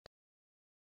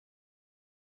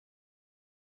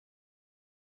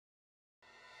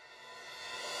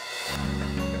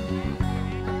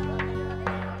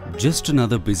Just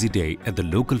another busy day at the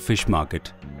local fish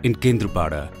market in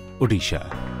Kendrapada, Orissa.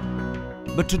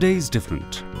 But today is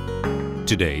different.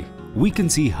 Today, we can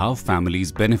see how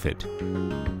families benefit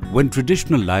when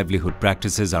traditional livelihood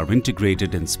practices are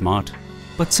integrated in smart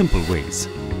but simple ways.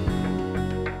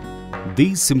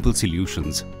 These simple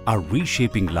solutions are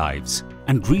reshaping lives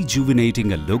and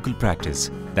rejuvenating a local practice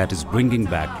that is bringing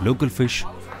back local fish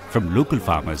from local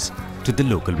farmers to the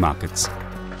local markets.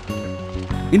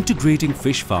 Integrating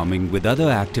fish farming with other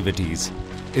activities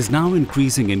is now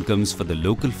increasing incomes for the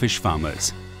local fish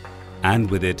farmers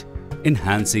and with it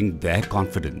enhancing their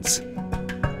confidence.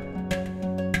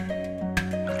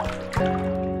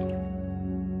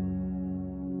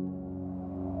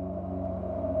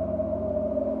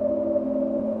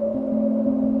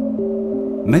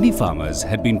 Many farmers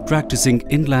had been practicing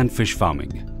inland fish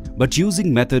farming, but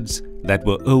using methods that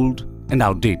were old and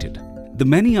outdated. The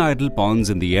many idle ponds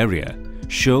in the area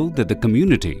show that the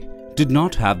community did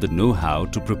not have the know-how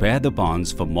to prepare the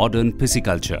ponds for modern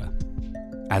pisciculture.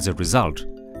 As a result,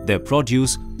 their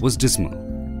produce was dismal.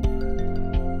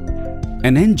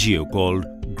 An NGO called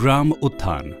Gram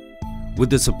Utthan, with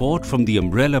the support from the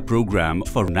Umbrella Program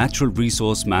for Natural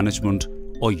Resource Management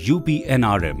or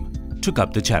UPNRM, took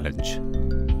up the challenge.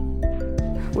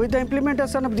 With the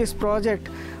implementation of this project,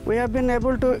 we have been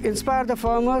able to inspire the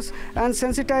farmers and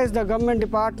sensitize the government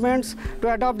departments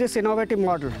to adopt this innovative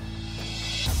model.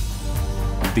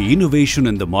 The innovation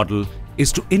in the model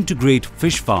is to integrate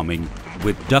fish farming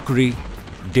with duckery,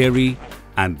 dairy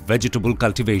and vegetable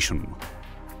cultivation.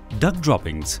 Duck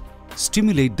droppings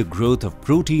stimulate the growth of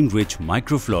protein-rich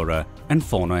microflora and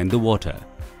fauna in the water.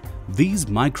 These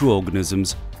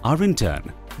microorganisms are in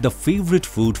turn the favorite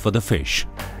food for the fish.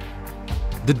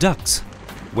 The ducks,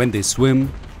 when they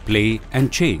swim, play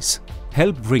and chase,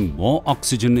 help bring more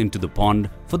oxygen into the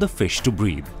pond for the fish to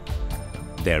breathe.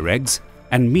 Their eggs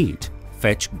and meat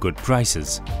fetch good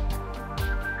prices.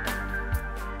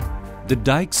 The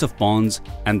dikes of ponds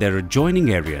and their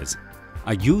adjoining areas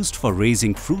are used for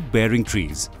raising fruit-bearing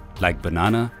trees like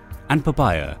banana and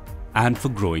papaya and for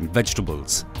growing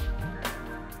vegetables.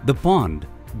 The pond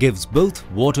gives both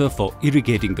water for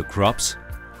irrigating the crops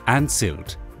and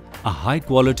silt, a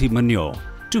high-quality manure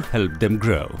to help them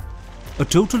grow. A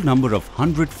total number of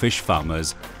 100 fish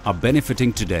farmers are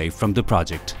benefiting today from the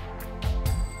project.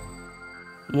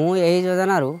 ମୁଁ ଏହି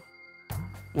ଯୋଜନାରୁ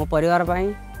ମୋ ପରିବାର ପାଇଁ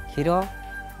କ୍ଷୀର,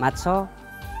 ମାଛ,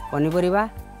 ପନିପରିବା,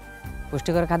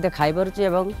 ପୁଷ୍ଟିକର ଖାଦ୍ୟ ଖାଇ ପାରୁଛି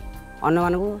ଏବଂ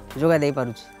ଅନ୍ୟମାନଙ୍କୁ ଯୋଗାଇ ଦେଇ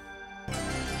ପାରୁଛି।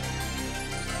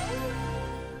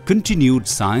 Continued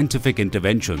scientific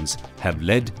interventions have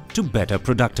led to better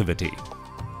productivity.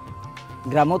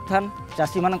 ग्रामोत्थान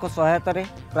चाषी मानक सहायतारे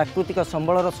प्राकृतिक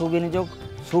संबलर सुविनियोग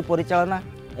सुपरिचालना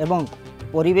एवं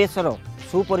परिवेशर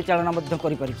सुपरिचालना मध्य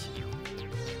करि परिछि।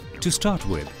 To start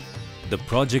with, the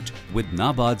project with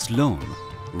NABARD's loan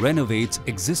renovates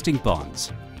existing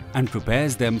ponds and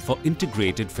prepares them for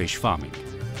integrated fish farming.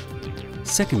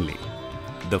 Secondly,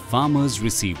 the farmers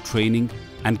receive training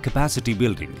and capacity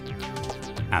building.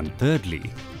 And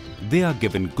thirdly, they are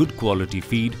given good quality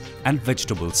feed and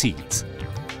vegetable seeds.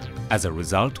 As a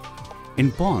result, in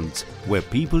ponds where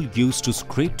people used to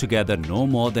scrape together no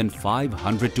more than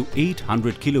 500 to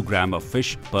 800 kilograms of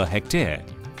fish per hectare,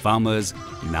 farmers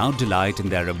now delight in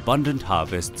their abundant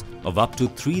harvests of up to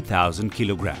 3,000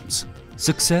 kilograms.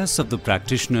 Success of the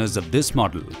practitioners of this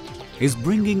model is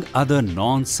bringing other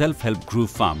non-self-help group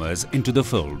farmers into the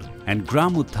fold, and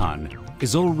Gram Utthan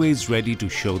is always ready to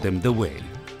show them the way.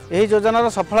 ଏହି ଯୋଜନାର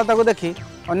ସଫଳତାକୁ ଦେଖି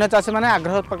ଅନ୍ୟ ଚାଷୀମାନେ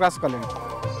ଆଗ୍ରହ ପ୍ରକାଶ କଲେଣି।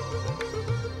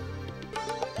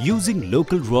 Using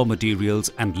local raw materials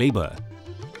and labor,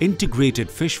 integrated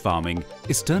fish farming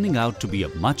is turning out to be a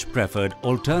much preferred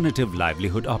alternative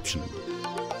livelihood option.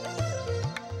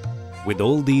 With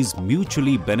all these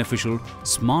mutually beneficial,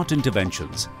 smart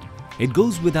interventions, it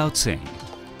goes without saying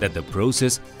that the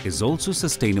process is also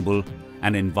sustainable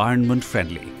and environment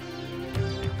friendly.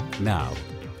 Now,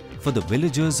 for the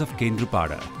villagers of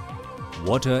Kendrapada,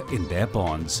 water in their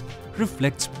ponds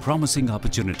reflects promising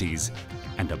opportunities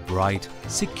and a bright,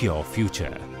 secure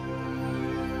future.